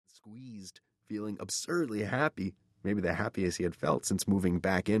squeezed, feeling absurdly happy, maybe the happiest he had felt since moving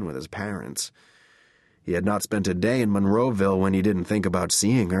back in with his parents. He had not spent a day in Monroeville when he didn't think about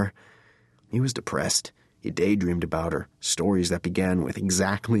seeing her. He was depressed. He daydreamed about her, stories that began with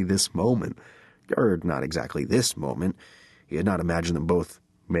exactly this moment. Or not exactly this moment. He had not imagined them both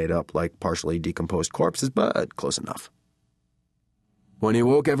made up like partially decomposed corpses, but close enough. When he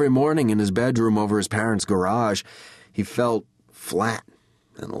woke every morning in his bedroom over his parents' garage, he felt flat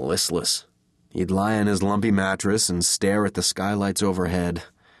and listless. He'd lie on his lumpy mattress and stare at the skylights overhead.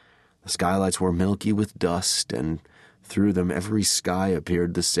 The skylights were milky with dust, and through them every sky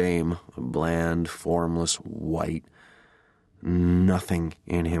appeared the same, a bland, formless white. Nothing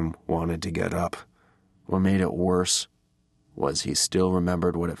in him wanted to get up. What made it worse was he still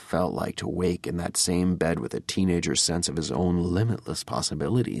remembered what it felt like to wake in that same bed with a teenager's sense of his own limitless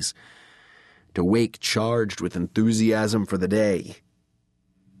possibilities. To wake charged with enthusiasm for the day.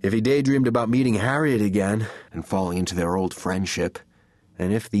 If he daydreamed about meeting Harriet again and falling into their old friendship,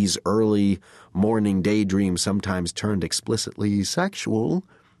 and if these early morning daydreams sometimes turned explicitly sexual,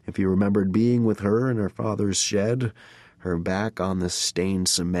 if he remembered being with her in her father's shed, her back on the stained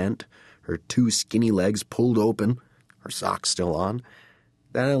cement, her two skinny legs pulled open, her socks still on,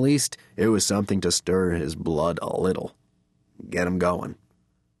 then at least it was something to stir his blood a little, get him going.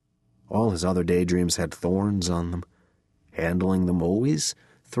 All his other daydreams had thorns on them. Handling them always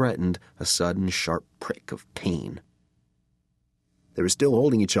threatened a sudden sharp prick of pain. They were still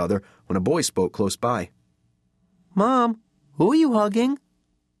holding each other when a boy spoke close by. "Mom, who are you hugging?"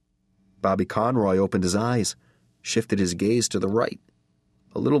 Bobby Conroy opened his eyes, shifted his gaze to the right.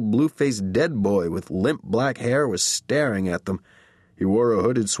 A little blue-faced dead boy with limp black hair was staring at them. He wore a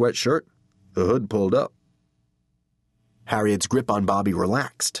hooded sweatshirt, the hood pulled up. Harriet's grip on Bobby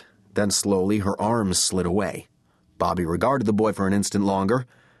relaxed. Then slowly her arms slid away. Bobby regarded the boy for an instant longer.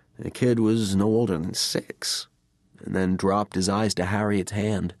 The kid was no older than 6, and then dropped his eyes to Harriet's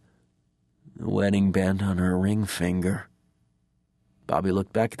hand, the wedding band on her ring finger. Bobby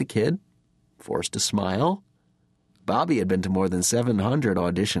looked back at the kid, forced a smile. Bobby had been to more than 700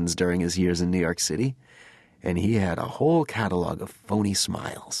 auditions during his years in New York City, and he had a whole catalog of phony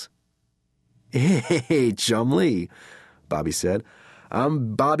smiles. "Hey, Chumley," Bobby said.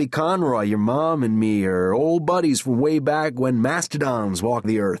 "I'm Bobby Conroy. Your mom and me are old buddies from way back when mastodons walked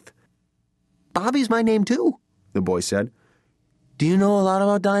the earth." "Bobby's my name, too," the boy said. "Do you know a lot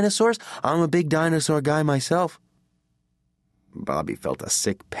about dinosaurs? I'm a big dinosaur guy myself." Bobby felt a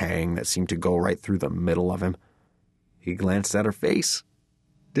sick pang that seemed to go right through the middle of him. He glanced at her face.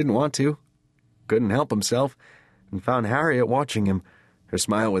 Didn't want to. Couldn't help himself, and found Harriet watching him. Her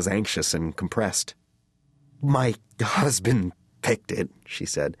smile was anxious and compressed. "My husband picked it," she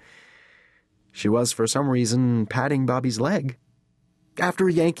said. She was, for some reason, patting Bobby's leg. "After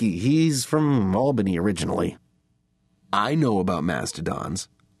a Yankee. He's from Albany originally." "I know about mastodons,"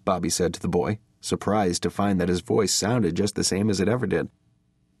 Bobby said to the boy, surprised to find that his voice sounded just the same as it ever did.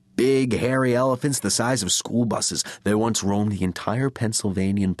 "Big, hairy elephants the size of school buses that once roamed the entire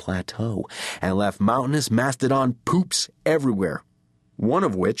Pennsylvanian plateau and left mountainous mastodon poops everywhere, one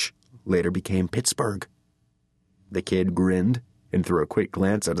of which later became Pittsburgh." The kid grinned and threw a quick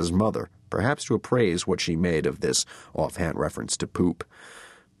glance at his mother, perhaps to appraise what she made of this offhand reference to poop.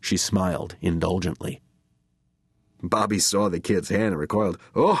 She smiled indulgently. Bobby saw the kid's hand and recoiled.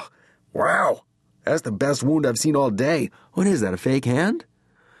 "Oh, wow! That's the best wound I've seen all day. What is that, a fake hand?"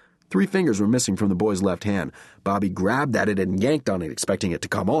 3 fingers were missing from the boy's left hand. Bobby grabbed at it and yanked on it, expecting it to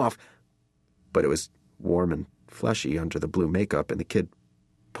come off. But it was warm and fleshy under the blue makeup, and the kid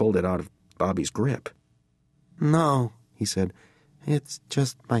pulled it out of Bobby's grip. "No," he said. "It's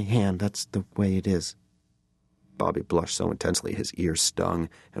just my hand. That's the way it is." Bobby blushed so intensely his ears stung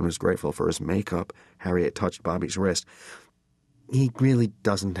and was grateful for his makeup. Harriet touched Bobby's wrist. "He really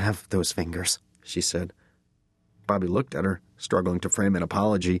doesn't have those fingers," she said. Bobby looked at her, struggling to frame an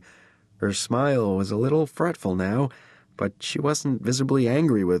apology. Her smile was a little fretful now, but she wasn't visibly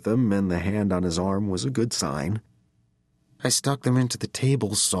angry with him, and the hand on his arm was a good sign. "I stuck them into the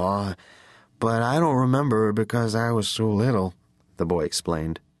table saw, but I don't remember because I was so little," the boy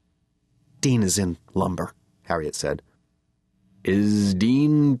explained. "Dean is in lumber," Harriet said. "Is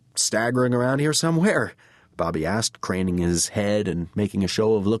Dean staggering around here somewhere?" Bobby asked, craning his head and making a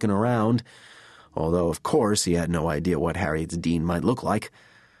show of looking around, although, of course, he had no idea what Harriet's Dean might look like.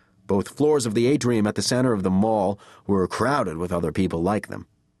 Both floors of the atrium at the center of the mall were crowded with other people like them,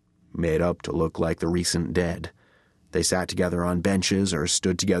 made up to look like the recent dead. They sat together on benches or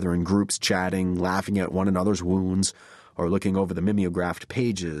stood together in groups chatting, laughing at one another's wounds, or looking over the mimeographed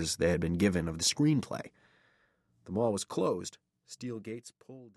pages they had been given of the screenplay. The mall was closed, steel gates pulled.